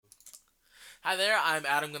Hi there, I'm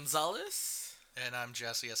Adam Gonzalez, And I'm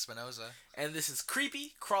Jesse Espinoza. and this is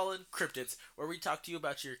Creepy Crawlin' Cryptids, where we talk to you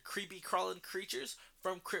about your creepy crawling creatures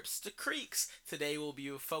from crypts to creeks. Today we'll be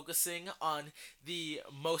focusing on the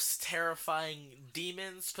most terrifying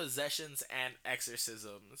demons, possessions, and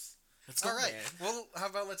exorcisms. Let's go, All right. man. Well, how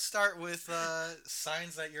about let's start with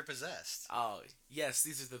signs that you're possessed. Oh, yes,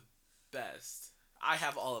 these are the best. I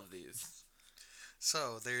have all of these.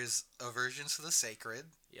 So there's aversions to the sacred.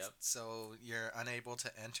 Yep. So you're unable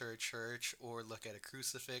to enter a church or look at a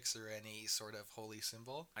crucifix or any sort of holy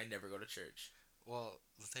symbol. I never go to church. Well,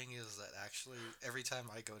 the thing is that actually every time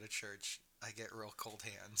I go to church, I get real cold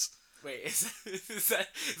hands. Wait, is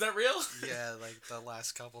that real? Yeah, like the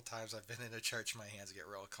last couple times I've been in a church, my hands get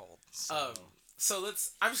real cold. So Um, so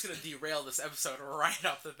let's. I'm just gonna derail this episode right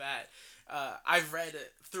off the bat. I've read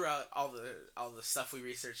it throughout all the stuff we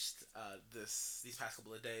researched these past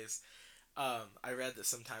couple of days. I read that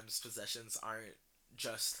sometimes possessions aren't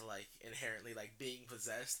just like inherently like being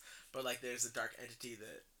possessed, but like there's a dark entity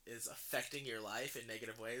that is affecting your life in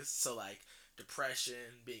negative ways. So like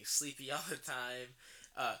depression, being sleepy all the time,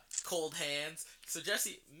 cold hands. So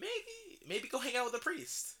Jesse, maybe go hang out with a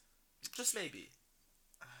priest. Just maybe.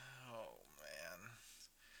 oh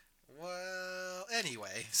man. Well,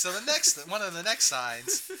 anyway, so the next one of the next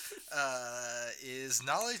signs is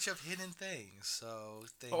knowledge of hidden things. So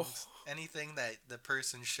things, Oh. anything that the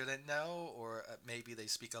person shouldn't know, or maybe they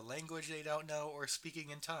speak a language they don't know, or speaking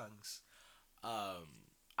in tongues.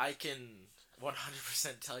 I can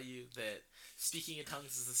 100% tell you that speaking in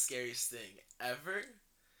tongues is the scariest thing ever.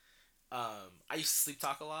 I used to sleep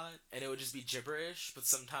talk a lot, and it would just be gibberish, but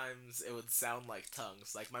sometimes it would sound like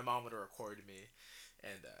tongues. Like my mom would record me,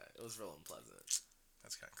 and it was real unpleasant.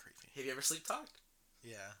 That's kind of creepy. Have you ever sleep talked?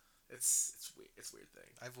 Yeah, It's weird. It's a weird thing.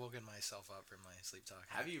 I've woken myself up from my sleep talking.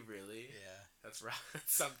 Have you really? Yeah. That's right.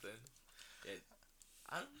 That's something. It,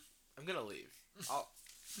 I'm I'm gonna leave. I'll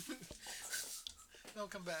No,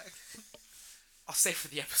 come back. I'll stay for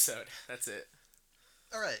the episode. That's it.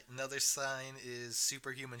 All right. Another sign is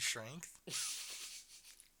superhuman strength.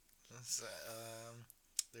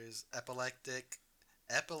 There's epileptic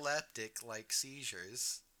like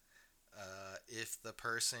seizures. If the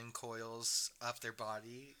person coils up their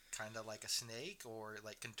body, kind of like a snake, or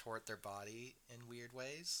like contort their body in weird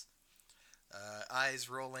ways. Eyes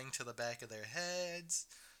rolling to the back of their heads,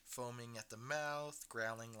 foaming at the mouth,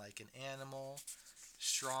 growling like an animal,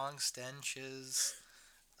 strong stenches.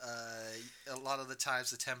 A lot of the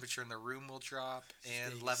times, the temperature in the room will drop,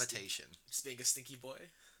 and Being a levitation. Just being a stinky boy.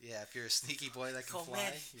 Yeah, if you're a sneaky boy that can Oh fly,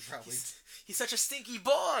 man, you probably. he's such a stinky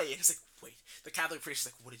boy. And he's like, wait, the Catholic priest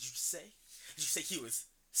is like, what did you say? Did you say he was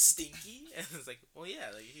stinky? And it's like, well, yeah,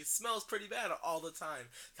 like he smells pretty bad all the time.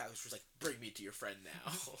 Catholic priest was like, bring me to your friend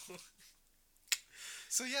now.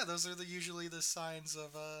 So yeah, those are usually the signs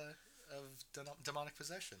of demonic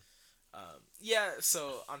possession. Yeah.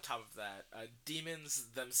 So on top of that, demons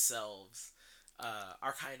themselves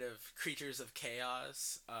are kind of creatures of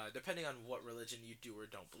chaos. Depending on what religion you do or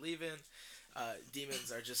don't believe in,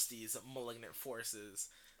 demons are just these malignant forces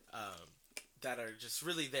that are just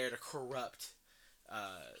really there to corrupt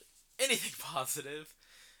anything positive,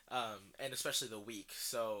 and especially the weak.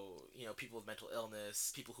 So, people with mental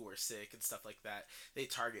illness, people who are sick, and stuff like that, they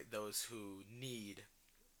target those who need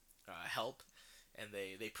help, and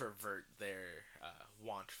they pervert their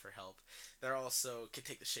want for help. They're also can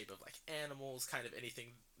take the shape of like animals, kind of anything.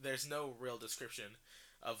 There's no real description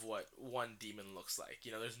of what one demon looks like.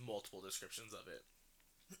 There's multiple descriptions of it.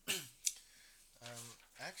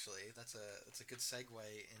 Actually, that's a good segue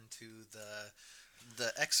into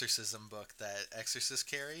the exorcism book that exorcists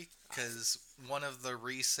carry, because one of the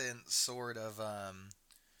recent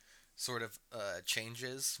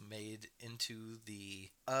changes made into the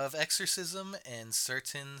of exorcism and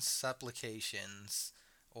certain supplications,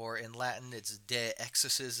 or in Latin it's de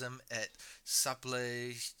exorcism et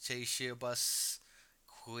supplicatibus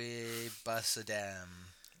quibusdam.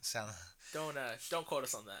 Sound Don't quote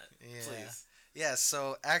us on that, yeah. please. Yeah,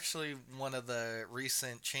 so actually, one of the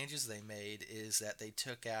recent changes they made is that they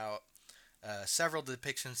took out several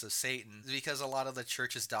depictions of Satan, because a lot of the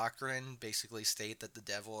church's doctrine basically state that the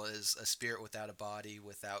devil is a spirit without a body,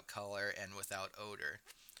 without color, and without odor.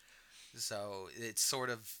 So it's sort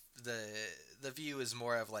of the view is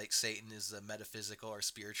more of like Satan is a metaphysical or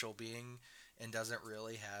spiritual being and doesn't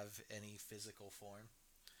really have any physical form.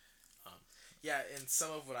 Um, yeah, and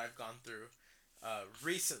some of what I've gone through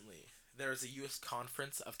recently, there was a U.S.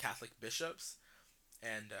 conference of Catholic bishops,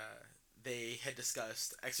 and they had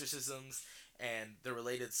discussed exorcisms and the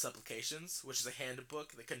related supplications, which is a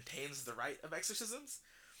handbook that contains the rite of exorcisms,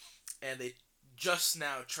 and they just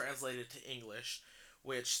now translated to English,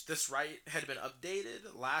 which this rite had been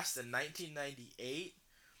updated last in 1998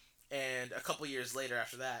 and a couple years later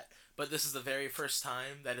after that. But this is the very first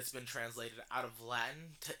time that it's been translated out of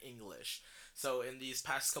Latin to English. So in these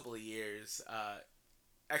past couple of years,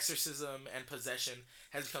 exorcism and possession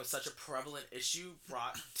has become such a prevalent issue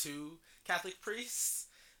brought to Catholic priests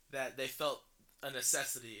that they felt a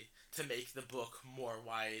necessity to make the book more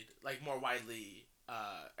widely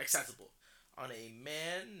accessible. On a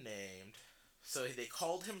man named, so they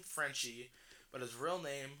called him Frenchie, but his real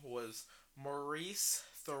name was Maurice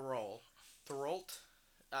Thorold,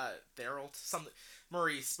 something,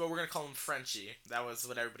 Maurice, but we're gonna call him Frenchie. That was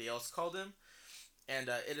what everybody else called him. And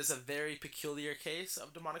it is a very peculiar case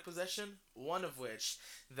of demonic possession, one of which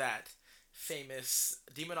that famous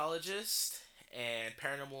demonologist and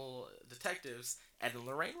paranormal detectives Ed and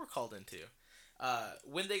Lorraine were called into.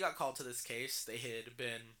 When they got called to this case, they had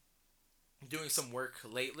been doing some work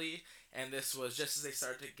lately, and this was just as they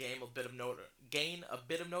started to gain a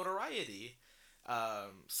bit of notoriety,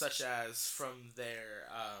 such as from their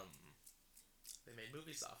they made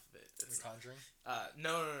movies off of it. The Conjuring?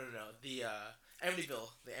 No. The Amityville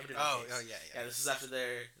case. Oh, yeah. Yeah, this is after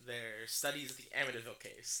their studies of the Amityville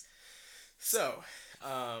case. So,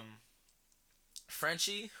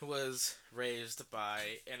 Frenchie was raised by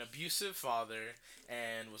an abusive father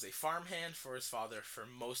and was a farmhand for his father for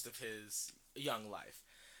most of his young life.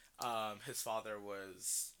 His father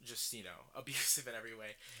was just, abusive in every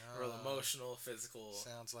way. Real emotional, physical.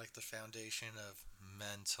 Sounds like the foundation of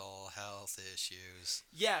mental health issues.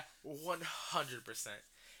 Yeah, 100%.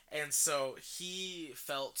 And so he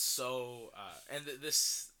felt so, and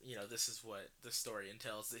this is what the story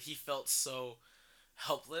entails, that he felt so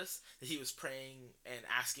helpless that he was praying and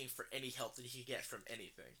asking for any help that he could get from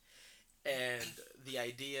anything. And the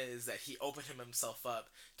idea is that he opened himself up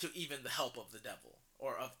to even the help of the devil,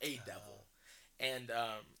 or of a devil. And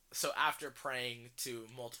so after praying to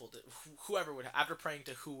after praying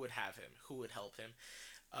to who would have him, who would help him,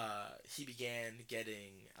 he began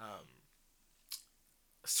getting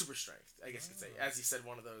super strength, I guess you could say. As you said,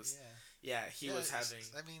 one of those. Yeah, he was having.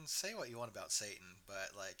 I mean, say what you want about Satan,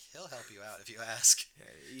 but he'll help you out if you ask.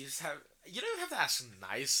 Yeah, you don't have to ask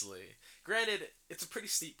nicely. Granted, it's a pretty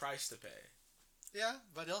steep price to pay. Yeah,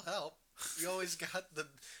 but he'll help. You always got the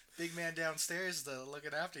big man downstairs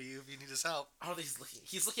looking after you if you need his help. Oh, he's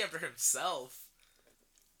looking after himself.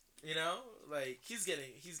 He's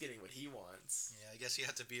getting what he wants. Yeah, I guess you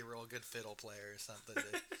have to be a real good fiddle player or something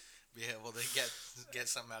to be able to get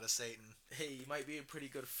something out of Satan. Hey, you might be a pretty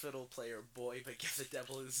good fiddle player, boy, but give the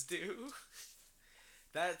devil his due.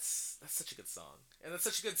 That's such a good song, and that's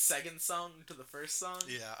such a good second song to the first song.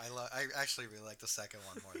 Yeah, I actually really like the second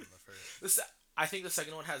one more than the first. I think the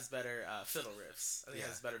second one has better fiddle riffs. I think it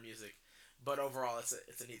has better music, but overall, it's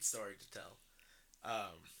a neat story to tell.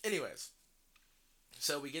 Anyways,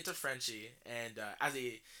 so we get to Frenchie, and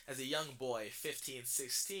as a young boy, 15,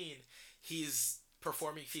 16, he's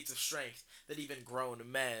performing feats of strength that even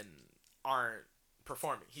grown men aren't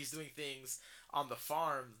performing. He's doing things on the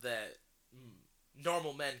farm that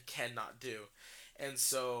normal men cannot do. And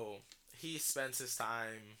so he spends his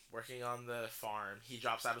time working on the farm. He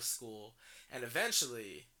drops out of school, and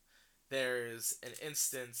eventually there's an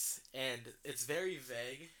instance, and it's very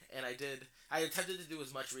vague, and I attempted to do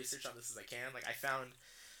as much research on this as I can. I found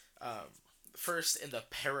first in the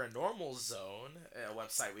Paranormal Zone, a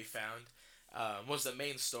website we found, was the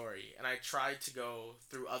main story, and I tried to go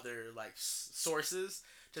through other sources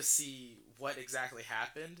to see what exactly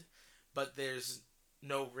happened, but there's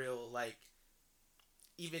no real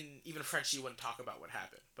even Frenchie wouldn't talk about what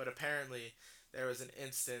happened. But apparently there was an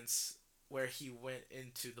instance where he went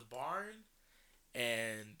into the barn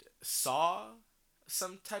and saw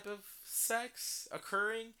some type of sex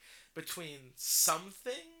occurring between some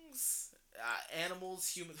things, animals,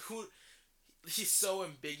 humans. Who he's so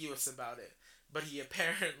ambiguous about it, but he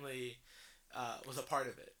apparently was a part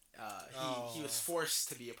of it. He was forced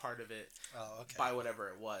to be a part of it by whatever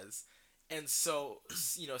it was. And so,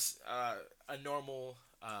 a normal,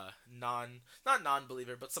 not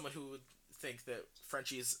non-believer, but someone who would think that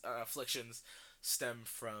Frenchie's afflictions stem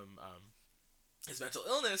from his mental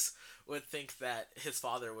illness would think that his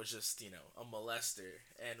father was just, a molester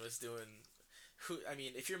and was doing...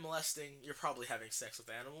 if you're molesting, you're probably having sex with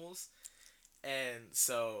animals. And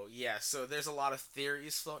so, so there's a lot of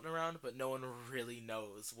theories floating around, but no one really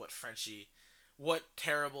knows what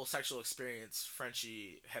terrible sexual experience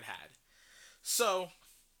Frenchie had had. So,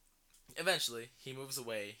 eventually, he moves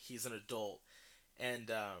away. He's an adult.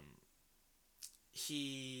 And,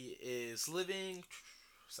 he is living...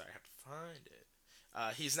 Sorry, I have to find it.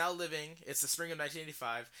 He's now living. It's the spring of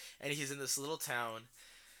 1985, and he's in this little town.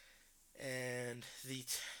 And he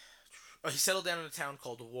settled down in a town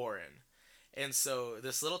called Warren. And so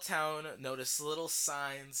this little town noticed little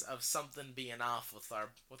signs of something being off with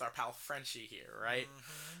our pal Frenchie here, right?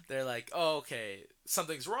 Mm-hmm. They're like, oh, okay,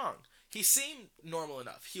 something's wrong. He seemed normal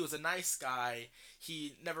enough. He was a nice guy.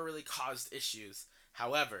 He never really caused issues.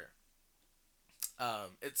 However,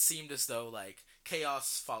 it seemed as though like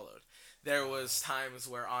chaos followed. There was times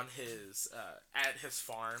where on his at his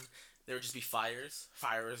farm there would just be fires.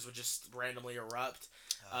 Fires would just randomly erupt.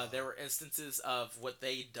 There were instances of what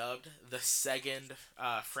they dubbed the second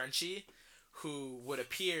Frenchie, who would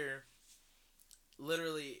appear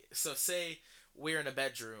literally. So say we're in a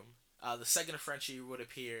bedroom, the second Frenchie would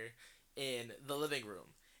appear in the living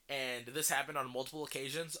room. And this happened on multiple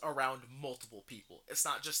occasions around multiple people. It's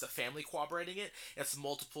not just the family cooperating it, it's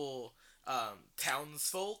multiple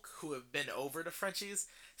townsfolk who have been over to Frenchie's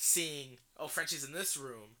seeing, oh, Frenchie's in this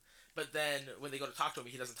room. But then when they go to talk to him,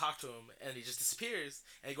 he doesn't talk to him, and he just disappears.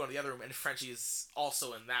 And they go to the other room, and Frenchie's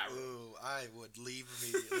also in that room. Ooh, I would leave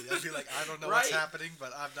immediately. I'd be like, I don't know Right? what's happening,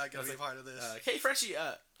 but I'm not gonna be like, part of this. Hey, Frenchie,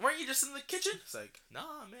 weren't you just in the kitchen? It's like,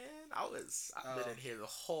 nah, man, I've been in here the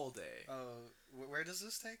whole day. Where does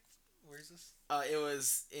this take? Where is this? It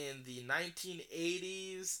was in the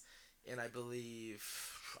 1980s, and I believe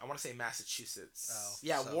I want to say Massachusetts. Oh,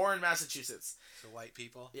 yeah, so- Warren, Massachusetts. So white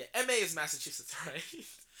people. Yeah, MA is Massachusetts, right?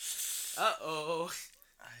 Uh-oh.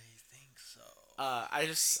 I think so.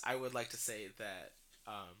 I would like to say that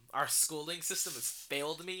our schooling system has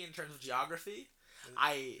failed me in terms of geography.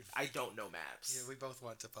 I don't know maps. Yeah, we both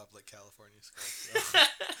went to public California school.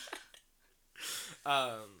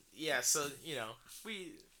 So. Yeah, so you know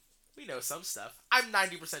we know some stuff. I'm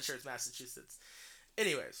 90% sure it's Massachusetts.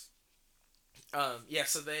 Anyways, yeah,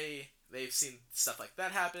 so they've seen stuff like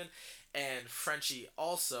that happen, and Frenchie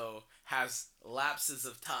also has lapses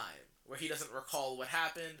of time where he doesn't recall what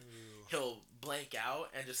happened. Ooh. He'll blank out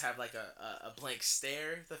and just have like a blank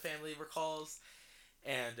stare the family recalls.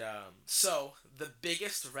 And so the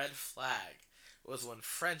biggest red flag was when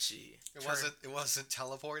Frenchie It wasn't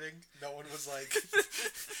teleporting. No one was like,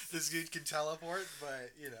 this dude can teleport,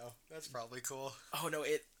 but you know, that's probably cool. Oh no,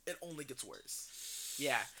 it only gets worse.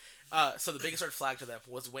 Yeah. So the biggest red flag to them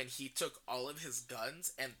was when he took all of his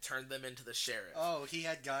guns and turned them into the sheriff. Oh, he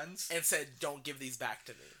had guns? And said, "Don't give these back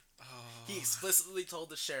to me." Oh. He explicitly told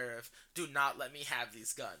the sheriff, "Do not let me have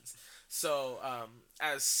these guns." So,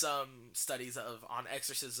 as some studies on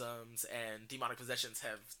exorcisms and demonic possessions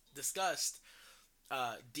have discussed,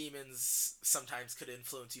 demons sometimes could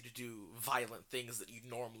influence you to do violent things that you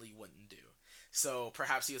normally wouldn't do. So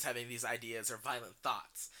perhaps he was having these ideas or violent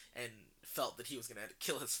thoughts and felt that he was going to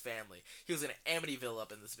kill his family. He was going to Amityville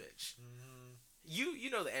up in this bitch. Mm, You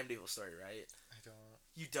know the Amityville story, right? I don't.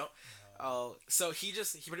 You don't? No. Oh, so he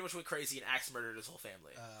pretty much went crazy and axe murdered his whole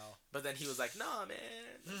family. Oh. But then he was like, "Nah,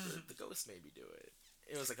 man, the ghost made me do it."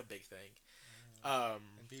 It was like a big thing.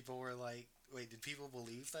 And people were like, wait, did people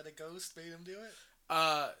believe that a ghost made him do it?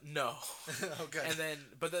 No. Oh, good.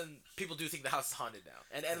 But then people do think the house is haunted now,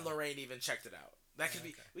 and Ed and Lorraine even checked it out. That could be.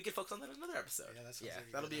 Okay. We could focus on that in another episode. Yeah, that sounds like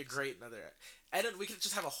a that'll good be episode. a great another. We could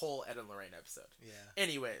just have a whole Ed and Lorraine episode. Yeah.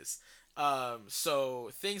 Anyways,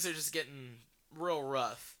 so things are just getting real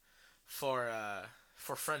rough for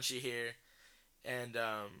Frenchie here, and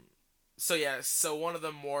so one of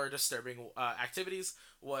the more disturbing activities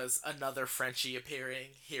was another Frenchie appearing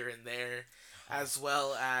here and there, as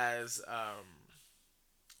well as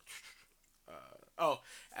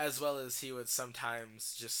as well as he would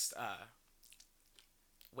sometimes just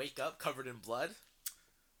wake up covered in blood.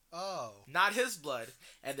 Oh. Not his blood,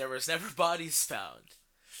 and there was never bodies found.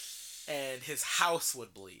 And his house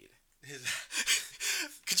would bleed.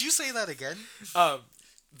 Could you say that again?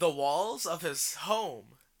 The walls of his home,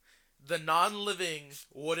 the non-living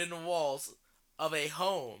wooden walls of a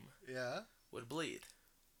home Yeah. would bleed.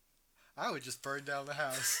 I would just burn down the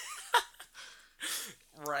house.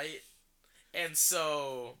 Right? And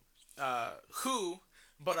so, who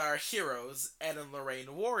but our heroes, Ed and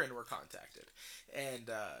Lorraine Warren, were contacted. And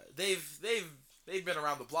they've been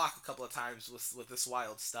around the block a couple of times with this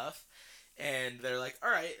wild stuff. And they're like, all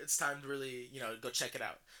right, it's time to really, go check it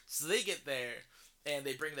out. So they get there, and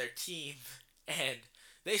they bring their team, and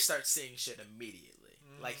they start seeing shit immediately.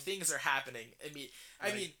 Like, things are happening.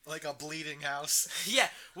 I mean, like a bleeding house. yeah.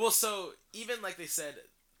 Well, so even like they said,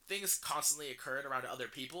 things constantly occurred around other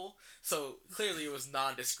people. So clearly, it was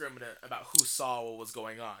non-discriminate about who saw what was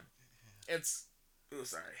going on. Ooh,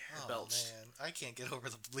 sorry. Oh Belched. man, I can't get over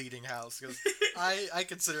the bleeding house because I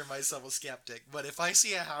consider myself a skeptic. But if I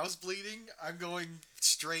see a house bleeding, I'm going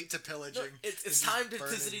straight to pillaging. No, it's and just time to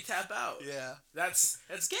burning. Tizzity tap out. Yeah. That's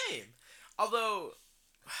game. Although,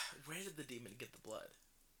 where did the demon get the blood?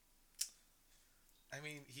 I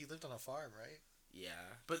mean, he lived on a farm, right? Yeah,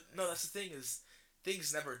 but no, that's the thing is,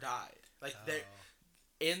 things never died. Like Oh. there,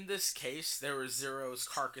 in this case, there were zero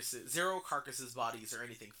carcasses, bodies, or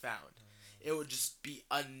anything found. It would just be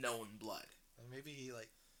unknown blood. Maybe he like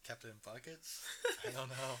kept it in buckets. I don't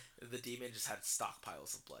know. The demon just had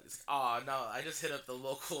stockpiles of blood. He's like, oh no, I just hit up the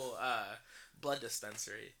local blood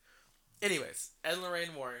dispensary. Anyways, Ed and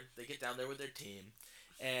Lorraine Warren, they get down there with their team,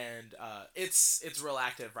 and it's real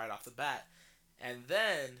active right off the bat, and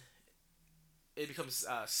then it becomes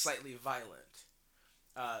slightly violent.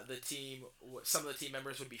 Some of the team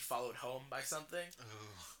members would be followed home by something. Ooh.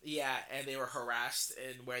 Yeah, and they were harassed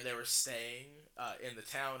in where they were staying in the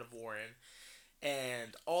town of Warren,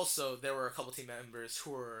 and also there were a couple team members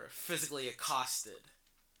who were physically accosted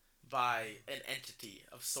by an entity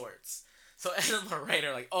of sorts. So Ed and Lorraine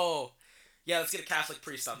are like, "Oh, yeah, let's get a Catholic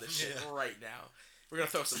priest on this shit right now. We're gonna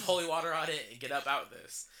throw some holy water on it and get up out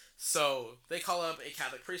this." So they call up a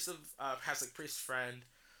Catholic priest friend.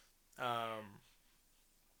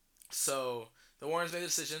 So the Warrens made the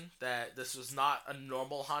decision that this was not a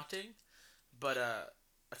normal haunting, but a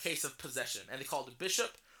case of possession, and they called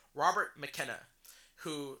Bishop Robert McKenna,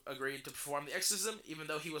 who agreed to perform the exorcism, even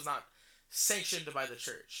though he was not sanctioned by the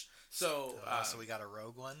church. So, so we got a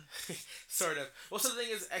rogue one? Sort of. Well, so the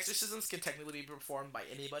thing is, exorcisms can technically be performed by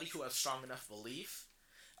anybody who has strong enough belief.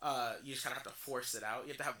 You just kind of have to force it out. You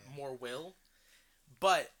have to have more will.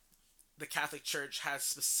 But the Catholic Church has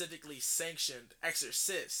specifically sanctioned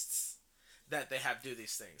exorcists that they have do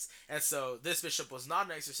these things. And so this bishop was not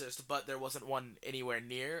an exorcist, but there wasn't one anywhere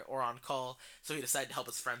near or on call, so he decided to help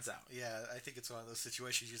his friends out. Yeah, I think it's one of those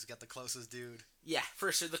situations you just get the closest dude. Yeah,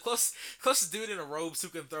 for sure. The closest dude in a robes who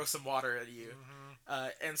can throw some water at you.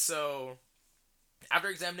 Mm-hmm. And so, after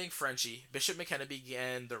examining Frenchie, Bishop McKenna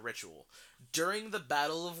began the ritual. During the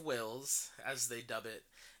Battle of Wills, as they dub it,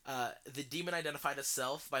 the demon identified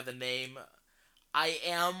itself by the name I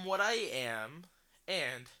am what I am,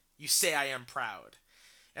 and you say I am proud,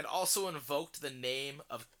 and also invoked the name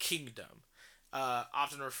of Kingdom,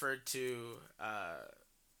 often referred to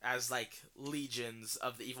as like legions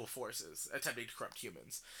of the evil forces attempting to corrupt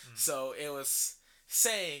humans. So it was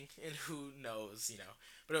saying, and who knows,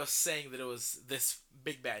 but it was saying that it was this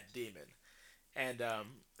big bad demon. And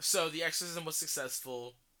so the exorcism was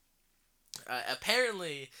successful.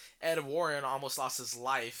 Apparently, Ed Warren almost lost his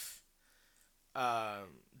life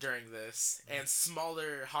during this, and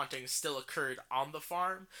smaller hauntings still occurred on the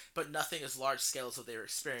farm, but nothing as large scale as what they were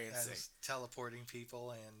experiencing. And teleporting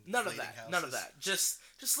people and None of that. houses. None of that. Just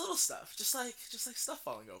little stuff. Just like stuff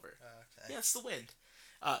falling over. Okay. Yeah, it's the wind.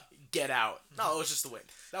 Get out. No, it was just the wind.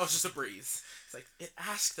 That was just a breeze. It's like, it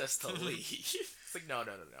asked us to leave. It's like, no.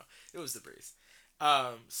 It was the breeze.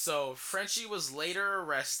 So Frenchie was later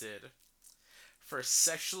arrested for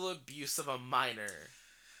sexual abuse of a minor.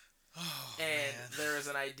 Oh, And man. there is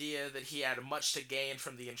an idea that he had much to gain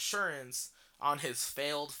from the insurance on his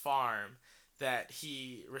failed farm, that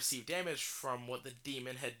he received damage from what the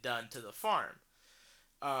demon had done to the farm.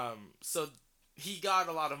 So he got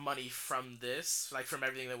a lot of money from this, like from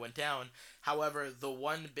everything that went down. However, the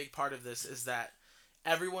one big part of this is that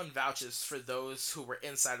everyone vouches for those who were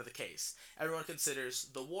inside of the case. Everyone considers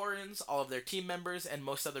the Warrens, all of their team members, and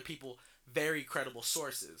most other people very credible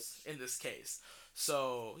sources in this case.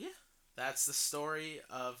 So, yeah, that's the story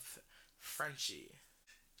of Frenchie.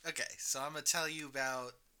 Okay, so I'm going to tell you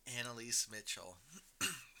about Annalise Mitchell.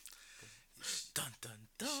 Dun dun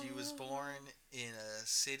dun. She was born in a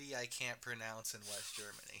city I can't pronounce in West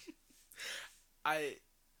Germany. I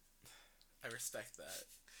respect that.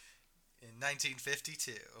 In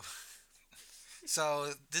 1952.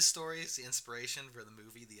 So, this story is the inspiration for the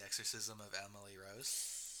movie The Exorcism of Emily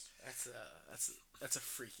Rose. That's a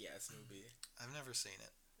freaky ass movie. I've never seen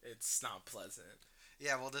it. It's not pleasant.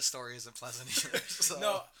 Yeah, well, this story isn't pleasant either. So.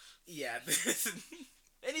 No, yeah.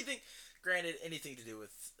 Anything to do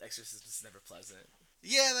with exorcism is never pleasant.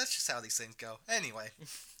 Yeah, that's just how these things go. Anyway,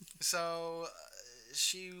 so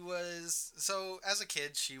as a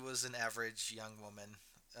kid, she was an average young woman.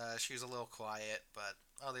 She was a little quiet, but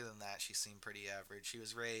other than that, she seemed pretty average. She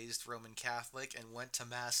was raised Roman Catholic and went to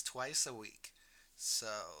Mass twice a week. So,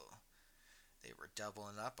 they were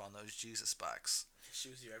doubling up on those Jesus bucks. She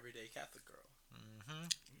was your everyday Catholic girl. Mm-hmm.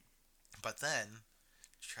 But then,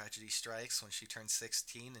 tragedy strikes when she turns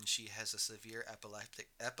 16 and she has a severe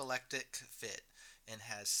epileptic fit. and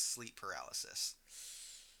has sleep paralysis.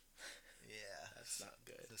 Yeah. That's not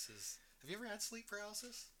good. Have you ever had sleep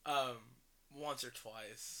paralysis? Once or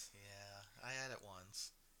twice. Yeah, I had it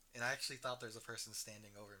once. And I actually thought there was a person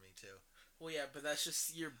standing over me, too. Well, yeah, but that's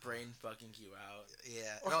just your brain bugging you out.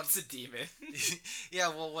 Yeah. Or it's a demon. Yeah,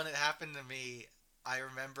 well, when it happened to me, I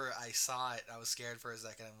remember I saw it, and I was scared for a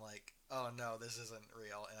second. I'm like, oh no, this isn't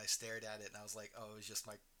real. And I stared at it, and I was like, oh, it was just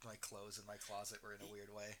my clothes in my closet were in a weird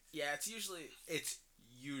way. Yeah, it's usually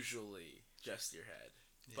just your head.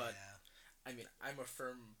 But, I mean, I'm a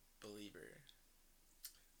firm believer.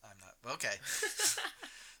 I'm not. Okay.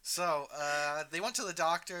 So, they went to the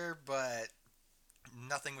doctor, but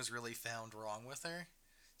nothing was really found wrong with her.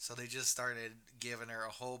 So they just started giving her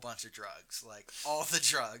a whole bunch of drugs. Like, all the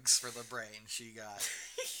drugs for the brain she got.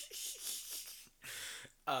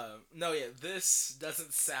 No, yeah, this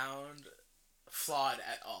doesn't sound flawed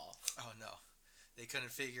at all. Oh, no. They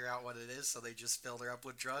couldn't figure out what it is, so they just filled her up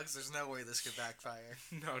with drugs. There's no way this could backfire.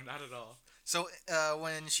 No, not at all. So,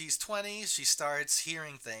 when she's 20, she starts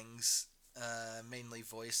hearing things, mainly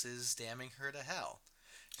voices, damning her to hell.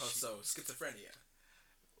 Oh, so schizophrenia.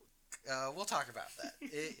 We'll talk about that.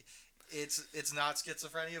 It's not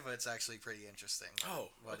schizophrenia, but it's actually pretty interesting.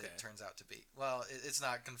 What it turns out to be. Well, it's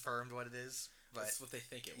not confirmed what it is, but that's what they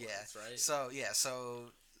think it was, right? So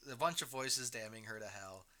a bunch of voices damning her to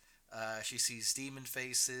hell. She sees demon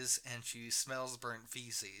faces, and she smells burnt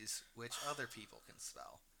feces, which other people can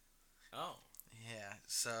smell. Oh. Yeah.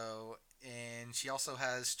 So, and she also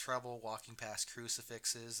has trouble walking past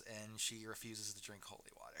crucifixes, and she refuses to drink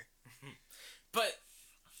holy water. But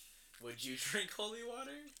would you drink holy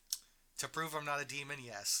water? To prove I'm not a demon,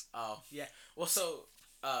 yes. Oh, yeah. Well, so,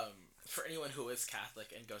 for anyone who is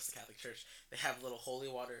Catholic and goes to Catholic church, they have little holy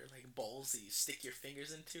water, like, bowls that you stick your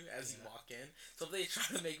fingers into as you walk in. So if they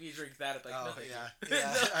try to make me drink that, I'm like, no, thank you.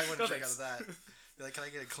 Yeah, no, I wouldn't no drink thanks. out of that. Be like, can I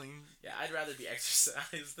get a clean? Yeah, I'd rather be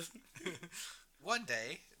exercised. One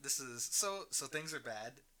day, so things are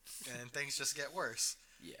bad, and things just get worse.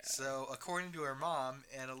 Yeah. So, according to her mom,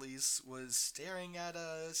 Annalise was staring at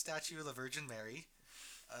a statue of the Virgin Mary.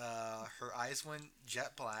 Her eyes went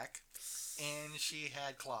jet black, and she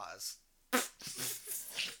had claws.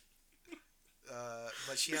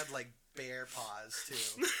 But she had like bare paws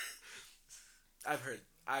too.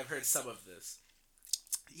 I've heard some of this.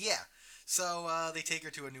 Yeah. So they take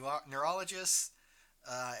her to a neurologist,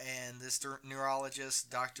 and this neurologist,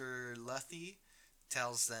 Dr. Luthi,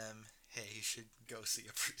 tells them, "Hey, you should go see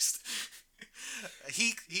a priest."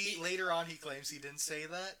 he later on he claims he didn't say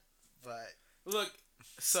that, but look.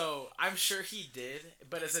 So, I'm sure he did,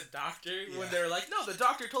 but as a doctor, when they're like, no, the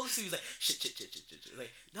doctor told us, he was like, shit.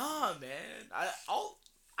 Like, nah, man,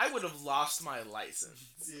 I would have lost my license.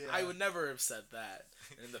 Yeah. I would never have said that.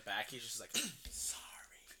 And in the back, he's just like,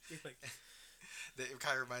 sorry. Like, it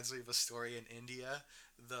kind of reminds me of a story in India.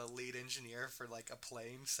 The lead engineer for, like, a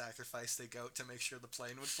plane sacrificed a goat to make sure the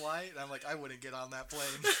plane would fly. And I'm like, I wouldn't get on that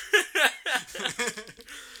plane.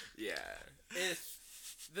 Yeah.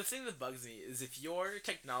 The thing that bugs me is if your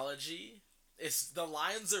technology the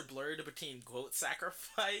lines are blurred between goat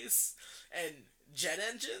sacrifice and jet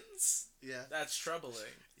engines. Yeah. That's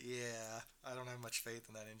troubling. Yeah. I don't have much faith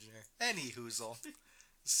in that engineer. Any hoozle.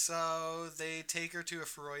 So they take her to a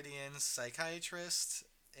Freudian psychiatrist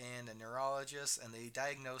and a neurologist, and they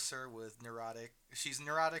diagnose her with she's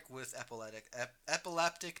neurotic with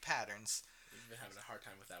epileptic patterns. You've been having a hard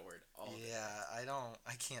time with that word all day. Yeah,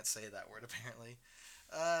 I can't say that word apparently.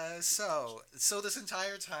 So this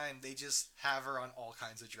entire time they just have her on all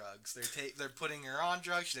kinds of drugs. They're putting her on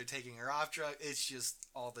drugs, they're taking her off drugs. It's just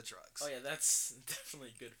all the drugs. Oh yeah, that's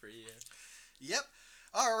definitely good for you. Yep.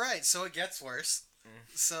 All right, so it gets worse.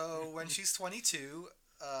 So when she's 22,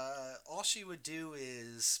 all she would do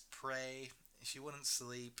is pray. She wouldn't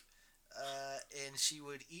sleep, and she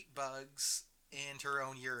would eat bugs and her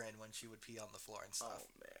own urine when she would pee on the floor and stuff. Oh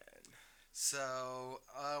man. So,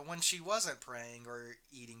 when she wasn't praying or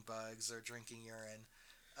eating bugs or drinking urine,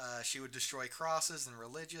 she would destroy crosses and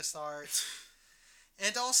religious art.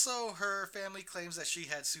 And also, her family claims that she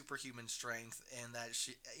had superhuman strength, and that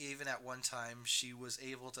she, even at one time, she was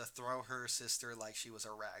able to throw her sister like she was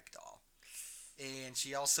a rag doll. And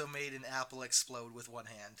she also made an apple explode with one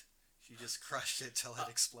hand. She just crushed it till it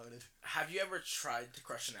exploded. Have you ever tried to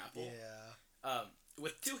crush an apple? Yeah.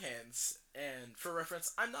 With two hands, and for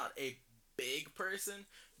reference, I'm not a big person,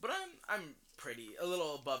 but I'm a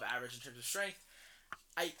little above average in terms of strength.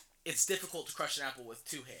 It's difficult to crush an apple with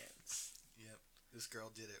two hands. Yep, this girl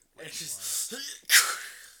did it. And it's just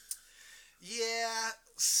yeah.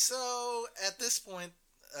 So at this point,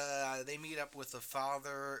 they meet up with the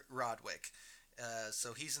Father Rodwick,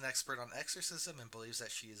 So he's an expert on exorcism and believes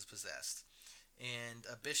that she is possessed. And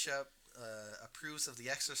a bishop approves of the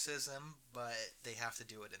exorcism, but they have to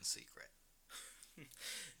do it in secret.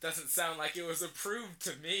 Doesn't sound like it was approved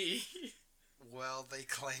to me. Well, they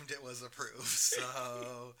claimed it was approved,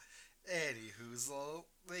 so anywho,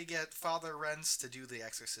 they get Father Renz to do the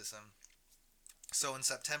exorcism. So in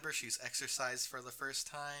September, she's exorcised for the first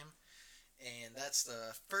time, and that's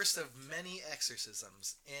the first of many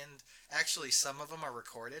exorcisms. And actually, some of them are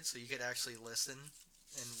recorded, so you could actually listen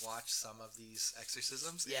and watch some of these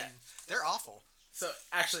exorcisms. Yeah. And they're awful. So,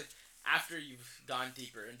 actually, after you've gone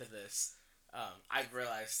deeper into this, I've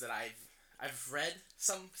realized that I've read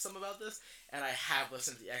some about this, and I have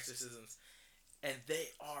listened to the exorcisms, and they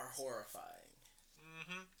are horrifying.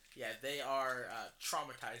 Mm-hmm. Yeah, they are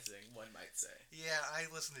traumatizing, one might say. Yeah,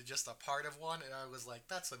 I listened to just a part of one, and I was like,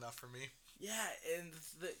 that's enough for me. Yeah, and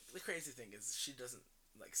the crazy thing is she doesn't,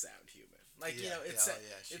 like, sound human. Like, Yeah, you know,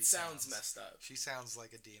 it sounds messed up. She sounds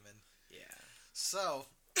like a demon. Yeah. So,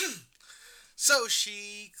 so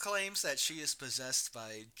she claims that she is possessed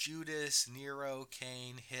by Judas, Nero,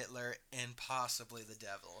 Cain, Hitler, and possibly the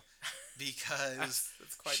devil, because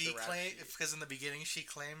that's quite she the rap claimed, sheet. because in the beginning she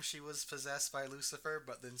claimed she was possessed by Lucifer,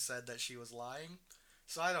 but then said that she was lying.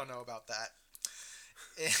 So I don't know about that.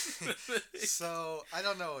 So I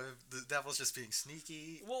don't know if the devil's just being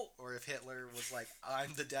sneaky, Well, or if Hitler was like,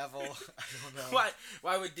 "I'm the devil." I don't know.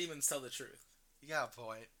 why would demons tell the truth? You got a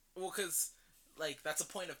point. Well, because, like, that's a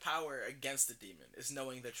point of power against a demon, is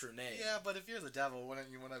knowing the true name. Yeah, but if you're the devil,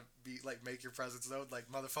 wouldn't you want to be like make your presence known?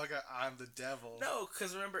 Like, motherfucker, I'm the devil. No,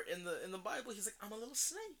 because remember, in the Bible, he's like, I'm a little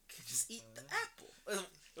snake. Just eat the apple.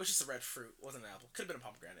 It was just a red fruit. It wasn't an apple. Could have been a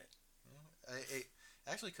pomegranate. It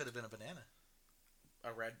actually could have been a banana.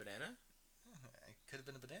 A red banana? It could have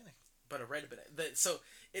been a banana. But a red banana. So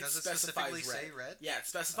it Does it specifies specifically red. say red? Yeah, it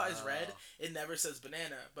specifies Oh. red. It never says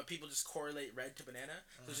banana, but people just correlate red to banana,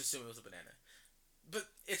 so just assume it was a banana. But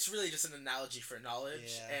it's really just an analogy for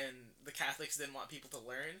knowledge, Yeah. and the Catholics didn't want people to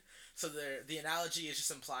learn, so the analogy is just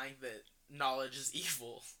implying that knowledge is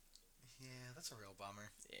evil. Yeah, that's a real bummer.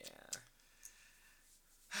 Yeah.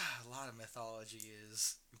 A lot of mythology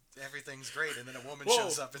is everything's great, and then a woman Whoa.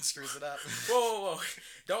 shows up and screws it up. Whoa!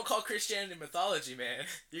 Don't call Christianity mythology, man.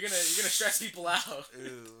 You're gonna stress people out.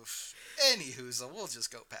 Oof. Anywho, so we'll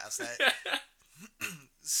just go past that.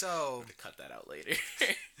 So, I'm gonna cut that out later.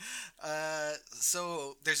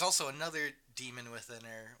 so there's also another demon within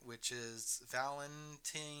her, which is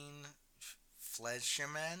Valentine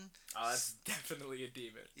Fleischmann. Oh, that's definitely a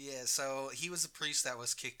demon. Yeah, so he was a priest that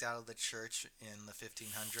was kicked out of the church in the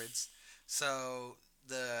 1500s. So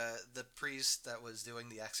the priest that was doing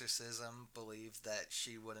the exorcism believed that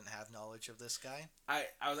she wouldn't have knowledge of this guy. I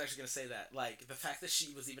was actually gonna say that. Like, the fact that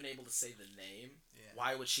she was even able to say the name, Yeah.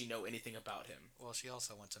 why would she know anything about him? Well, she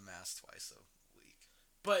also went to mass twice a week.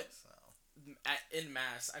 But So in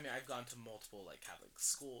mass, I mean, I've gone to multiple, like, Catholic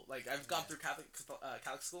school. Like, I've gone through Catholic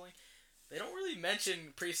schooling. They don't really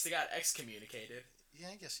mention priests that got excommunicated. yeah,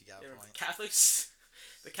 I guess you got a point. Catholics,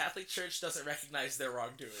 the Catholic Church doesn't recognize their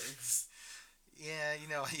wrongdoings. Yeah, you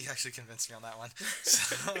know, he actually convinced me on that one.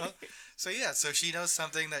 So she knows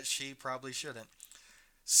something that she probably shouldn't.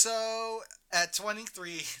 So at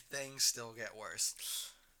 23, things still get worse.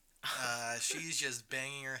 She's just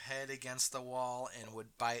banging her head against the wall and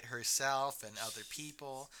would bite herself and other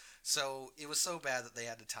people. So it was so bad that they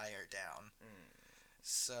had to tie her down.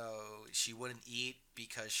 So she wouldn't eat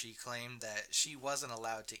because she claimed that she wasn't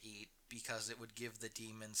allowed to eat because it would give the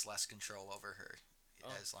demons less control over her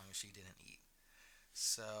as long as she didn't eat.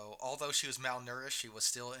 So although she was malnourished, she was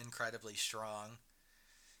still incredibly strong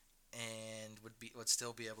and would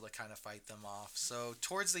still be able to kind of fight them off. So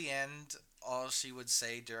towards the end, all she would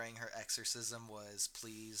say during her exorcism was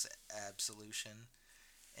please absolution.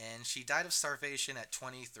 And she died of starvation at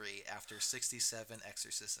 23 after 67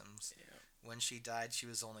 exorcisms. Yeah. When she died, she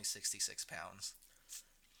was only 66 pounds.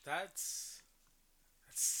 That's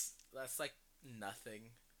like nothing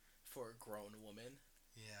for a grown woman.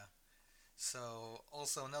 Yeah. So,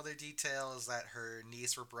 also another detail is that her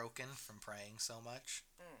knees were broken from praying so much.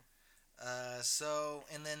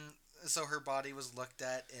 So her body was looked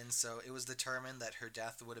at, and so it was determined that her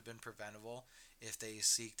death would have been preventable if they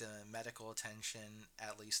sought medical attention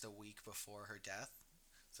at least a week before her death.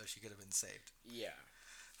 So she could have been saved. Yeah.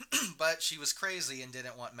 But she was crazy and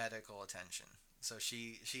didn't want medical attention. So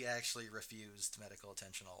she actually refused medical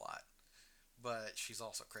attention a lot. But she's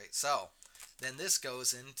also crazy. So, then this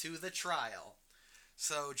goes into the trial.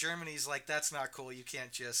 So Germany's like, that's not cool. You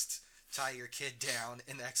can't just tie your kid down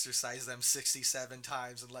and exercise them 67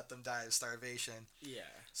 times and let them die of starvation. Yeah.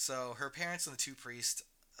 So her parents and the two priests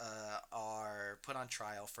are put on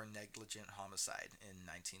trial for negligent homicide in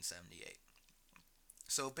 1978.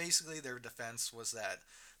 So basically, their defense was that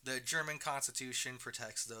the German Constitution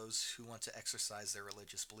protects those who want to exercise their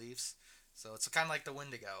religious beliefs. So it's kind of like the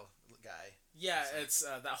Wendigo guy. Yeah, So, it's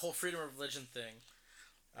that whole freedom of religion thing,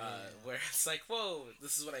 where it's like, whoa,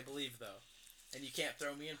 this is what I believe though, and you can't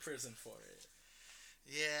throw me in prison for it.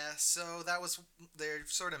 Yeah, so that was their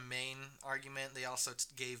sort of main argument. They also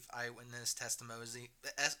gave eyewitness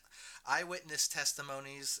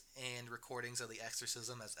testimonies and recordings of the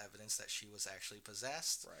exorcism as evidence that she was actually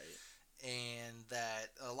possessed, Right. and that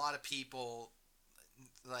a lot of people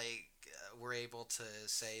were able to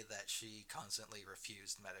say that she constantly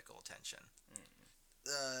refused medical attention.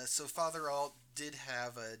 So Father Alt did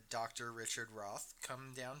have a Dr. Richard Roth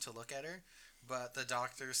come down to look at her, but the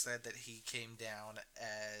doctor said that he came down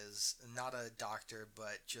as not a doctor,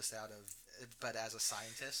 but as a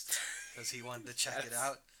scientist, because he wanted to check it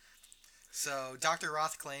out. So Dr.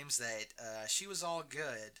 Roth claims that she was all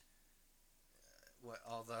good,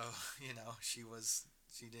 although she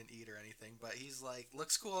didn't eat or anything. But he's like,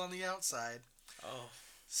 looks cool on the outside. Oh.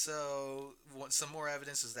 So some more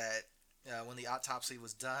evidence is that when the autopsy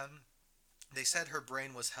was done, they said her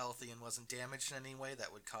brain was healthy and wasn't damaged in any way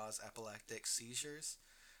that would cause epileptic seizures.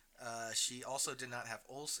 She also did not have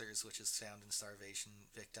ulcers, which is found in starvation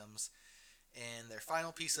victims. And their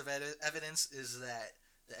final piece of evidence is that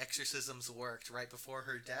the exorcisms worked. Right before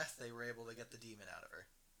her death, they were able to get the demon out of her.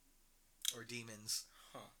 Or demons.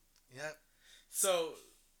 Huh. Yep. So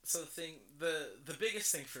the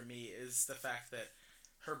biggest thing for me is the fact that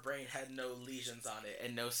her brain had no lesions on it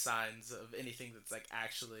and no signs of anything that's like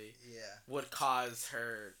actually would cause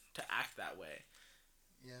her to act that way.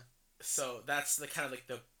 Yeah. So that's the kind of like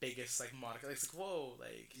the biggest like moniker. It's like, whoa,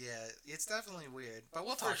 like, yeah, it's definitely weird, but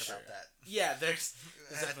we'll talk about that. Yeah, there's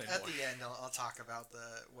definitely at more. the end. I'll talk about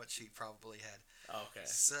what she probably had. Oh, okay.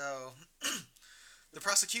 So the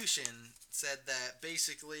prosecution said that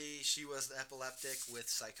basically she was epileptic with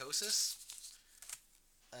psychosis.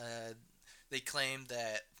 They claimed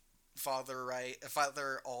that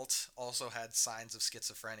Father Alt also had signs of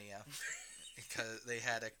schizophrenia because they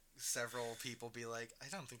had several people be like, I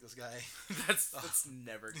don't think this guy. That's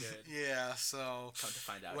never good. Yeah, so come to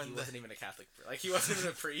find out, he wasn't even a Catholic. Like, he wasn't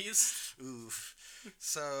even a priest. Oof.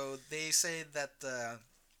 So they say that the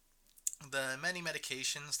many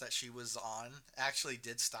medications that she was on actually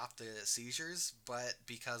did stop the seizures, but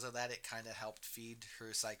because of that, it kind of helped feed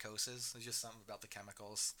her psychosis. It's just something about the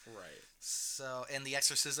chemicals. Right. So, and the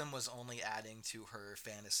exorcism was only adding to her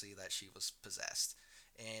fantasy that she was possessed.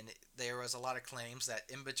 And there was a lot of claims that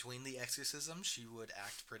in between the exorcism, she would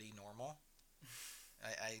act pretty normal.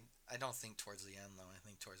 I don't think towards the end, though. I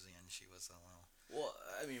think towards the end, she was a little... Well,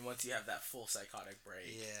 I mean, once you have that full psychotic break.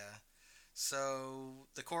 Yeah. So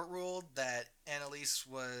the court ruled that Annalise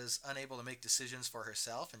was unable to make decisions for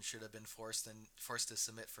herself and should have been forced to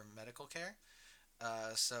submit for medical care.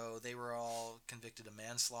 So they were all convicted of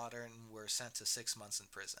manslaughter and were sent to 6 months in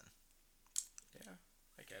prison. Yeah,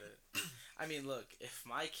 I get it. I mean, look, if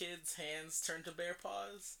my kid's hands turn to bear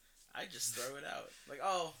paws, I just throw it out. Like,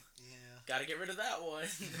 oh, yeah, gotta get rid of that one.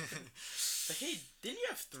 Like, hey, didn't you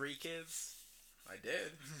have 3 kids? I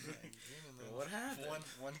did. What happened?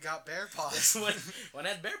 One got bear paws. one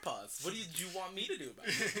had bear paws. What did you want me to do about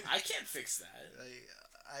it? I can't fix that.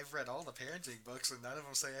 I've read all the parenting books and none of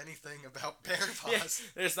them say anything about bear paws. Yeah,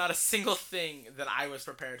 there's not a single thing that I was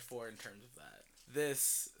prepared for in terms of that.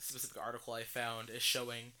 This specific article I found is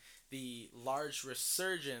showing the large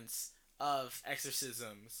resurgence of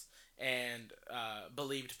exorcisms and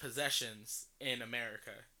believed possessions in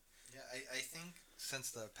America. Yeah, I think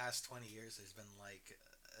since the past 20 years, there's been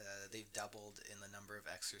they've doubled in the number of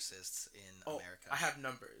exorcists in America. I have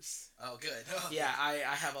numbers. Oh, good. Yeah,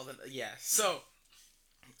 I have all the... Yeah, so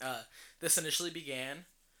this initially began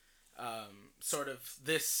sort of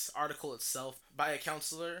this article itself by a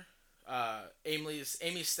counselor,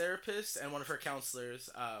 Amy's therapist, and one of her counselors,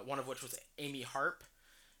 one of which was Amy Harp.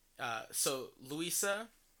 So Louisa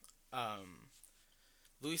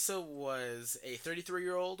was a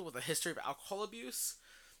 33-year-old with a history of alcohol abuse,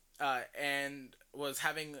 and was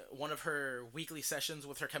having one of her weekly sessions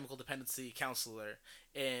with her chemical dependency counselor,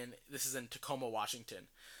 and this is in Tacoma, Washington.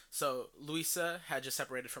 So Louisa had just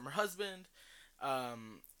separated from her husband,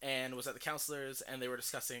 and was at the counselor's, and they were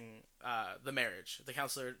discussing the marriage. The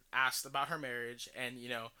counselor asked about her marriage, and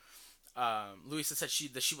Louisa said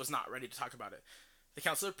that she was not ready to talk about it. The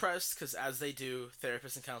counselor pressed, because as they do,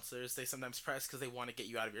 therapists and counselors, they sometimes press because they want to get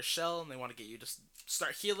you out of your shell, and they want to get you to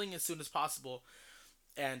start healing as soon as possible.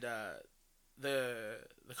 And the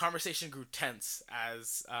conversation grew tense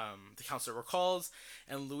as the counselor recalls,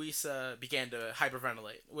 and Louisa began to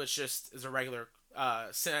hyperventilate, which just is a regular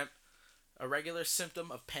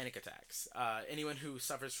symptom of panic attacks. Anyone who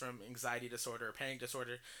suffers from anxiety disorder or panic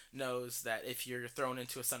disorder knows that if you're thrown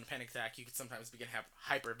into a sudden panic attack, you can sometimes begin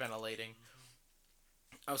hyperventilating.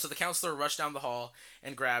 So the counselor rushed down the hall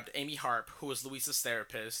and grabbed Amy Harp, who was Louisa's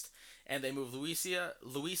therapist, and they moved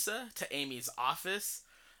Louisa to Amy's office,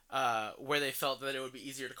 where they felt that it would be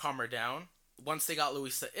easier to calm her down. Once they got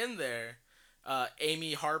Louisa in there,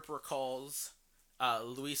 Amy Harp recalls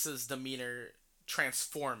Louisa's demeanor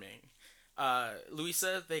transforming.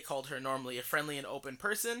 Louisa, they called her normally a friendly and open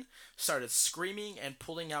person, started screaming and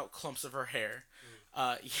pulling out clumps of her hair.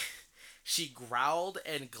 She growled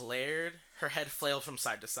and glared, her head flailed from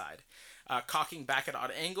side to side. Cocking back at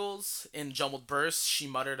odd angles, in jumbled bursts, she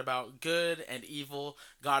muttered about good and evil,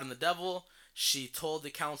 God and the devil. She told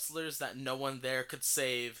the counselors that no one there could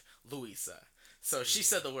save Louisa. So she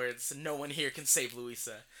said the words, "No one here can save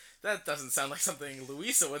Louisa." That doesn't sound like something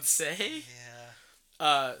Louisa would say.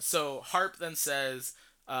 Yeah. So Harp then says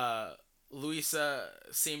Louisa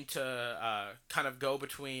seemed to kind of go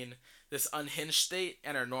between this unhinged state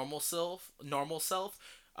and her normal self.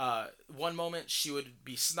 One moment she would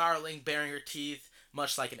be snarling, baring her teeth,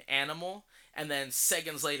 much like an animal, and then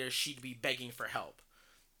seconds later she'd be begging for help.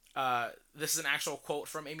 This is an actual quote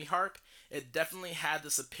from Amy Harp. It definitely had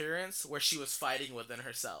this appearance where she was fighting within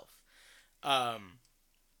herself. Harp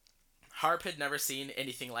had never seen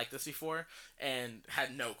anything like this before and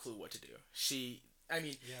had no clue what to do. What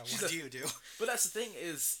do you do? But that's the thing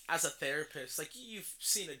is, as a therapist, like, you've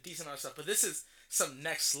seen a decent amount of stuff, but this is some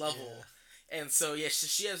next level. Yeah. And so, yeah,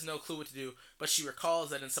 she has no clue what to do, but she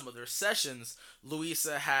recalls that in some of their sessions,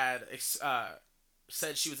 Louisa had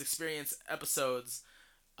said she was experiencing episodes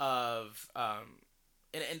of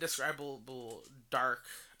an indescribable dark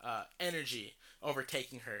energy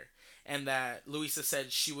overtaking her, and that Louisa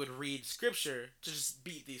said she would read scripture to just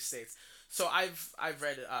beat these states. So I've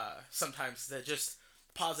read sometimes that just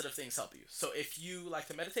positive things help you. So if you like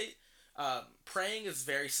to meditate, praying is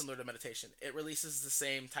very similar to meditation. It releases the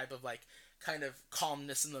same type of like kind of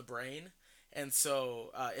calmness in the brain, and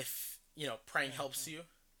so if praying helps you,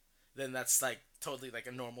 then that's like totally like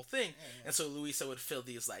a normal thing. Yeah. And so Louisa would feel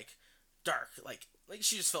these like dark, like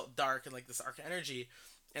she just felt dark and like this dark energy,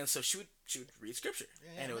 and so she would read scripture,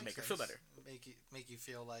 and it would make her feel better. Make you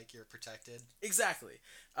feel like you're protected. Exactly.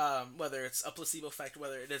 Whether it's a placebo effect,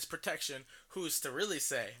 whether it is protection, who's to really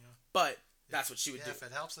say? Yeah. But that's what she would do. If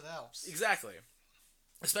it helps, it helps. Exactly.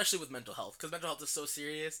 Especially with mental health, because mental health is so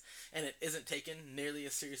serious, and it isn't taken nearly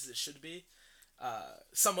as serious as it should be.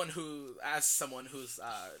 Someone who's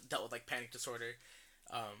dealt with like panic disorder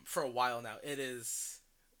for a while now, it is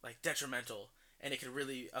like detrimental, and it can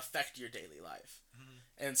really affect your daily life.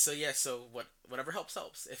 Mm-hmm. And so whatever helps.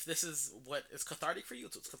 If this is what is cathartic for you,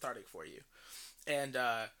 it's what's cathartic for you. And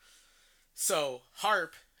so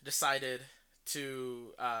Harp decided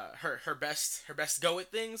to her best go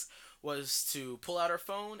at things was to pull out her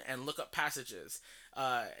phone and look up passages.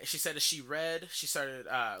 She said as she read,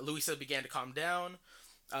 Louisa began to calm down.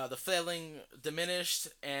 The flailing diminished,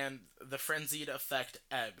 and the frenzied effect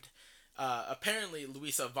ebbed. Apparently,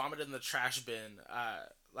 Louisa vomited in the trash bin,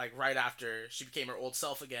 right after she became her old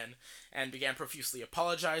self again, and began profusely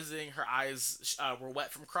apologizing. Her eyes were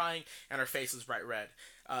wet from crying, and her face was bright red.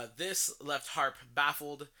 This left Harp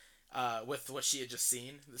baffled with what she had just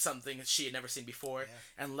seen, something she had never seen before,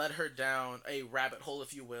 and led her down a rabbit hole,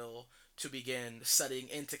 if you will, to begin studying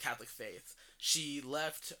into Catholic faith. She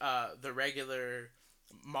left the regular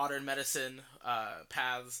modern medicine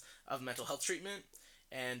paths of mental health treatment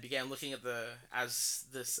and began looking at as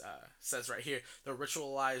this says right here, the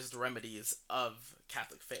ritualized remedies of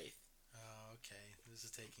Catholic faith. Oh, okay. This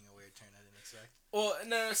is taking a weird turn I didn't expect. Well,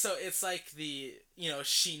 no, so it's like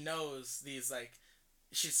she knows these, like,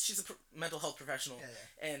 she's a mental health professional,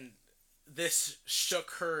 and this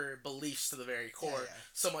shook her beliefs to the very core,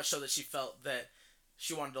 so much so that she felt that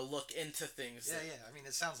she wanted to look into things. I mean,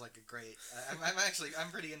 it sounds like a great...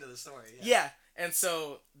 I'm pretty into the story. Yeah, and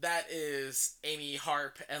so that is Amy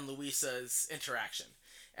Harp and Louisa's interaction.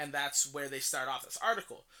 And that's where they start off this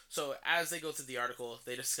article. So as they go through the article,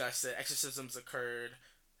 they discuss that exorcism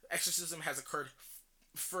has occurred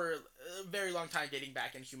for a very long time, dating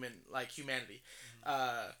back in humanity.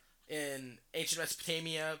 Mm-hmm. In ancient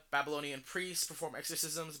Mesopotamia, Babylonian priests perform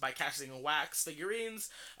exorcisms by casting wax figurines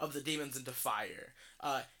of the demons into fire.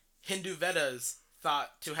 Hindu Vedas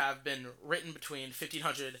thought to have been written between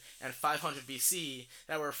 1500 and 500 BC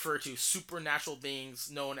that were referred to supernatural beings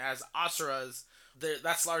known as asuras.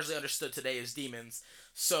 That's largely understood today as demons.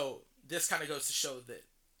 So this kind of goes to show that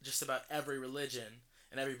just about every religion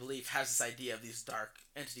and every belief has this idea of these dark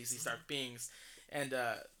entities, these dark beings, and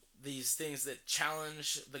these things that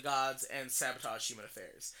challenge the gods and sabotage human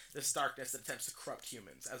affairs. This darkness that attempts to corrupt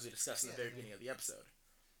humans, as we discussed in the very beginning of the episode.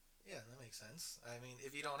 Yeah, that makes sense. I mean,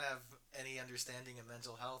 if you don't have any understanding of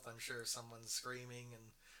mental health, I'm sure someone's screaming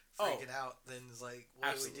and freaking out. Then it's like,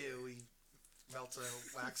 what do? We melt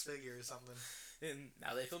a wax figure or something. And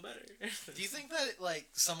now they feel better. Do you think that, like,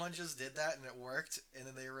 someone just did that and it worked, and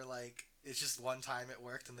then they were like, it's just one time it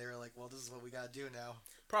worked, and they were like, well, this is what we gotta do now?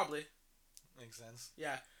 Probably. Makes sense.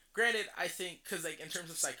 Yeah. Granted, I think, because, like, in terms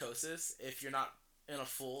of psychosis, if you're not in a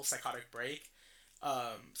full psychotic break,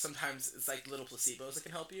 sometimes it's like little placebos that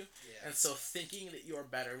can help you. Yeah. And so thinking that you're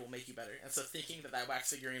better will make you better. And so thinking that that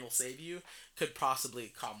wax figurine will save you could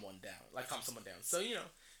possibly calm someone down. So, you know,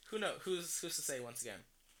 who knows? Who's to say once again?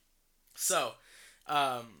 So,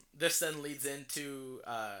 this then leads into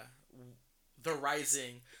the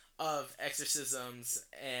rising of exorcisms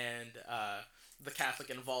and the Catholic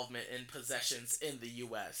involvement in possessions in the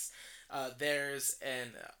U.S. There's an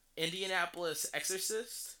Indianapolis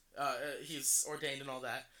exorcist, he's ordained and all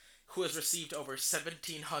that, who has received over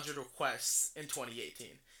 1,700 requests in 2018.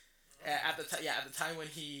 At the time when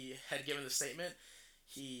he had given the statement,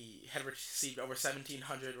 he had received over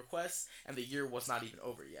 1,700 requests, and the year was not even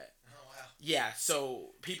over yet. Oh wow! Yeah, so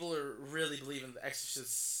people are really believing the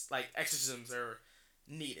exorcisms are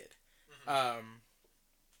needed. Mm-hmm.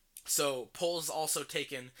 So polls also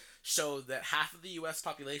taken show that half of the U.S.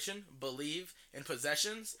 population believe in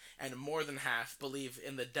possessions, and more than half believe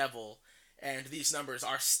in the devil, and these numbers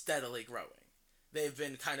are steadily growing. They've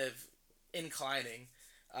been kind of inclining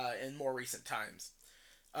in more recent times.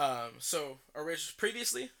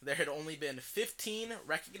 Previously, there had only been 15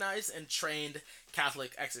 recognized and trained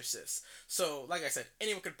Catholic exorcists. So, like I said,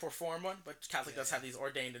 anyone could perform one, but Catholic does have these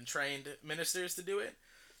ordained and trained ministers to do it.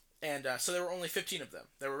 And so there were only 15 of them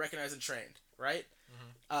that were recognized and trained, right?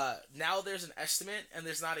 Mm-hmm. Now there's an estimate, and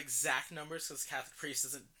there's not exact numbers because Catholic priest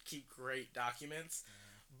doesn't keep great documents,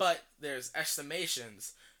 but there's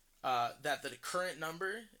estimations that the current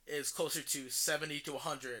number is closer to 70 to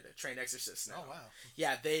 100 trained exorcists now. Oh wow!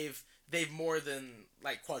 Yeah, they've more than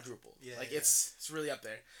like quadrupled. Yeah, it's really up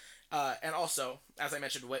there. And also, as I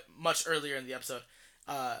mentioned much earlier in the episode,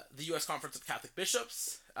 the U.S. Conference of Catholic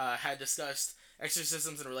Bishops had discussed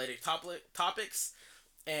exorcisms and related topics,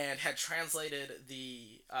 and had translated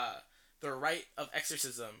the rite of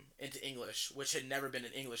exorcism into English, which had never been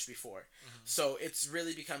in English before. Mm-hmm. So it's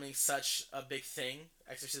really becoming such a big thing,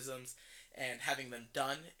 exorcisms, and having them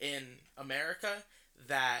done in America,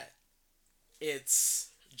 that it's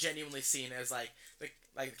genuinely seen as like the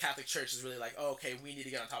Catholic Church is really like, oh, okay, we need to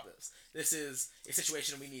get on top of this. This is a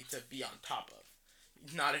situation we need to be on top of.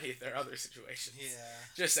 Not any of their other situations. Yeah.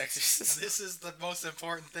 Just exorcism. This is the most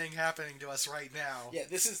important thing happening to us right now. Yeah,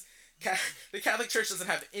 this is... the Catholic Church doesn't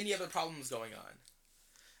have any other problems going on.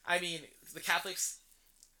 I mean, the Catholics...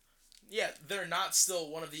 Yeah, they're not still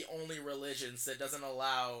one of the only religions that doesn't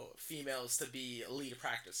allow females to be lead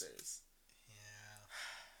practicers. Yeah.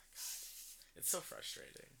 It's so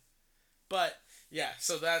frustrating. But, yeah,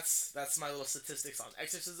 so that's my little statistics on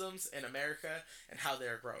exorcisms in America and how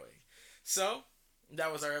they're growing. So... that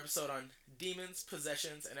was our episode on demons,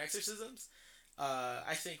 possessions, and exorcisms.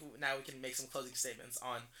 I think now we can make some closing statements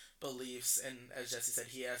on beliefs, and as Jesse said,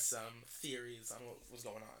 he has some theories on what was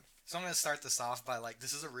going on. So I'm going to start this off by, like,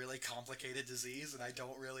 this is a really complicated disease, and I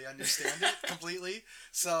don't really understand it completely.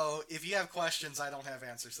 So if you have questions, I don't have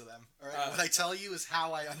answers to them. All right? What I tell you is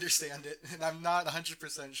how I understand it, and I'm not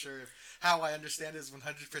 100% sure if how I understand it is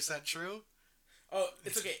 100% true. Oh,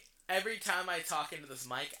 it's okay. Every time I talk into this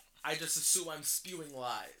mic, I just assume I'm spewing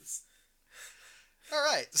lies. All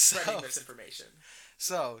right. Spreading misinformation.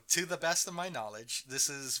 So, to the best of my knowledge, this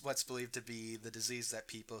is what's believed to be the disease that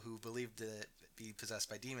people who believe to be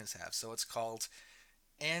possessed by demons have. So it's called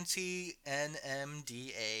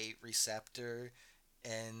anti-NMDA receptor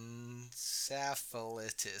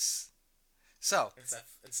encephalitis. So...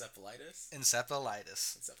 Encephalitis?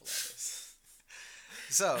 Encephalitis.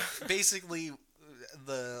 So, basically...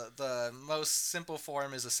 The most simple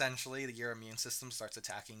form is essentially that your immune system starts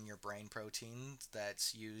attacking your brain protein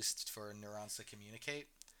that's used for neurons to communicate.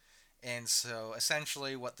 And so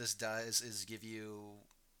essentially what this does is give you...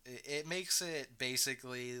 it makes it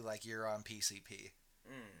basically like you're on PCP.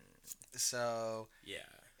 So... yeah.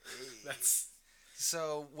 That's...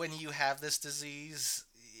 So when you have this disease,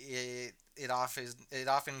 it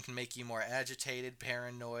often can make you more agitated,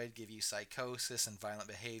 paranoid, give you psychosis and violent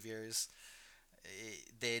behaviors.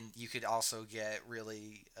 Then you could also get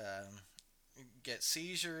really get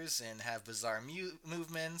seizures and have bizarre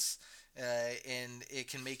movements, and it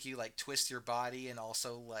can make you like twist your body and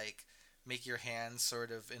also like make your hands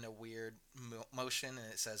sort of in a weird motion,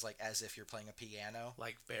 and it says like as if you're playing a piano.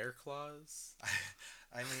 Like bear claws.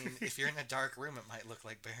 I mean, if you're in a dark room, it might look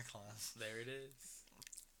like bear claws. There it is.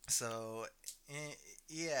 So,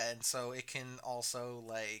 yeah, and so it can also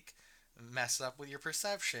like mess up with your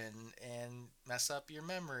perception and mess up your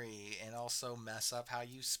memory and also mess up how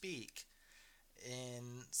you speak.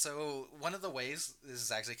 And so one of the ways, this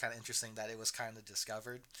is actually kind of interesting that it was kind of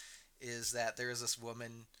discovered, is that there is this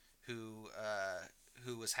woman who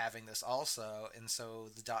was having this also, and so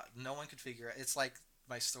no one could figure it. It's like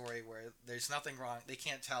my story where there's nothing wrong. They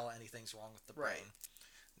can't tell anything's wrong with the brain.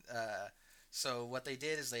 So what they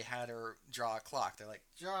did is they had her draw a clock. They're like,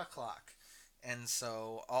 draw a clock. And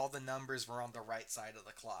so all the numbers were on the right side of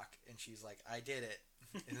the clock. And she's like, I did it.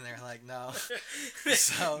 And they're like, no.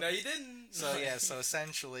 So, no, you didn't. So, yeah, so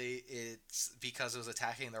essentially it's because it was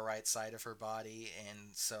attacking the right side of her body. And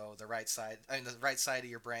so the right side of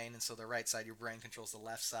your brain. And so the right side of your brain controls the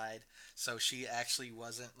left side. So she actually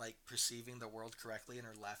wasn't, like, perceiving the world correctly in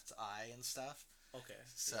her left eye and stuff. Okay.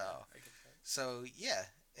 So, yeah, I get that. So, yeah.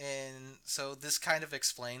 And so this kind of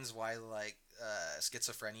explains why, like,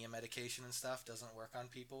 schizophrenia medication and stuff doesn't work on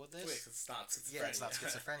people with this. Wait, it's not schizophrenia. Yeah, it's not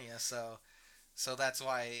schizophrenia. So that's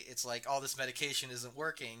why it's like all this medication isn't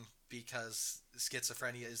working because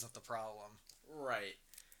schizophrenia isn't the problem. Right.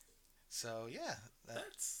 So yeah,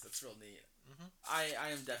 that's real neat. Mm-hmm.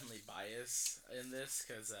 I am definitely biased in this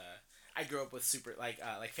because I grew up with like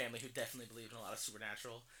family who definitely believed in a lot of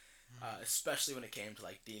supernatural, especially when it came to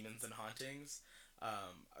like demons and hauntings.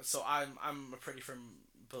 So I'm a pretty firm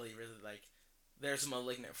believer that like there's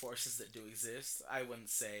malignant forces that do exist. I wouldn't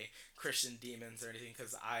say Christian demons or anything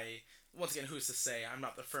because once again, who's to say? I'm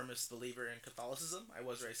not the firmest believer in Catholicism. I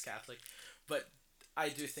was raised Catholic, but I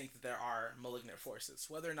do think that there are malignant forces.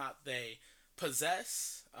 Whether or not they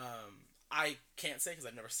possess, I can't say because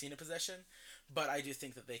I've never seen a possession, but I do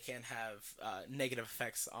think that they can have negative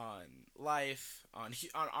effects on life, on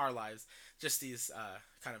our lives. Just these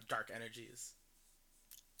kind of dark energies.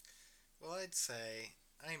 Well, I'd say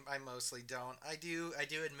I mostly don't. I do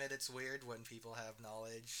admit it's weird when people have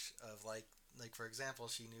knowledge of like for example,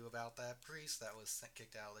 she knew about that priest that was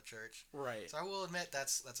kicked out of the church. Right. So I will admit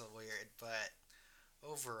that's a weird, but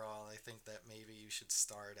overall, I think that maybe you should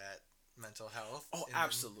start at mental health. Oh,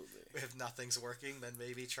 absolutely. If nothing's working, then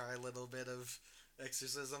maybe try a little bit of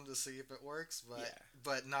exorcism to see if it works,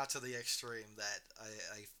 but not to the extreme that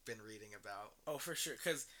I've been reading about. Oh, for sure,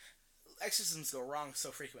 because exorcisms go wrong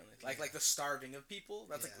so frequently. Like the starving of people.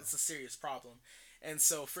 That's a serious problem. And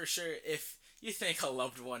so for sure, if you think a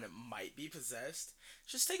loved one might be possessed,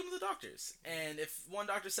 just take them to the doctors. And if one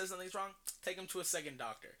doctor says something's wrong, take them to a second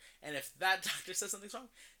doctor. And if that doctor says something's wrong,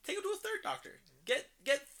 take them to a third doctor. Get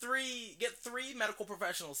three medical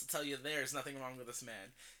professionals to tell you there's nothing wrong with this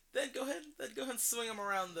man. Then go ahead and swing them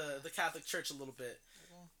around the Catholic Church a little bit.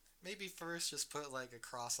 Well, maybe first just put like a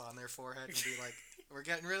cross on their forehead and be like, we're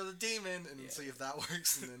getting rid of the demon, and see if that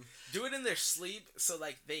works, and then do it in their sleep so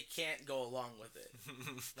like they can't go along with it.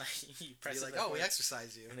 Like you press be like, oh, we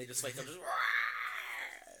exercise you, and they just wake up. Just,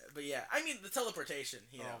 but yeah, I mean the teleportation.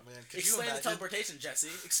 You know, man. Explain the teleportation, Jesse.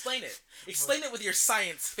 Explain it. Explain it with your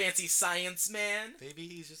fancy science, man. Maybe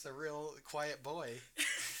he's just a real quiet boy.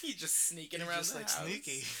 He's just sneaking around the house.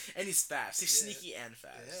 Sneaky. And he's fast. He's sneaky and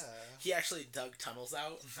fast. Yeah. He actually dug tunnels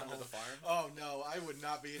out under the farm. Oh no, I would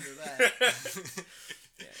not be into that.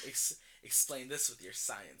 Yeah, explain this with your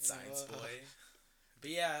science boy. But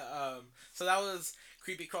yeah, so that was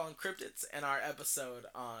Creepy Crawling Cryptids and our episode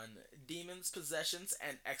on demons, possessions,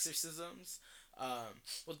 and exorcisms.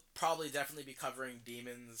 We'll probably definitely be covering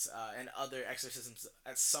demons and other exorcisms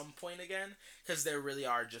at some point again, because there really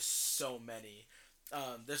are just so many.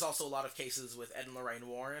 There's also a lot of cases with Ed and Lorraine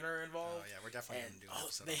Warren are involved. Oh yeah, we're definitely going to do an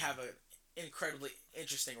episode. They have an incredibly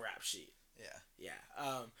interesting rap sheet. Yeah.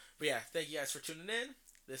 Yeah. But yeah, thank you guys for tuning in.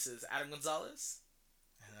 This is Adam Gonzalez.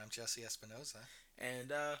 And I'm Jesse Espinoza.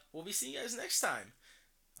 And we'll be seeing you guys next time.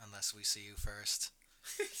 Unless we see you first.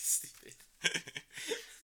 Stupid.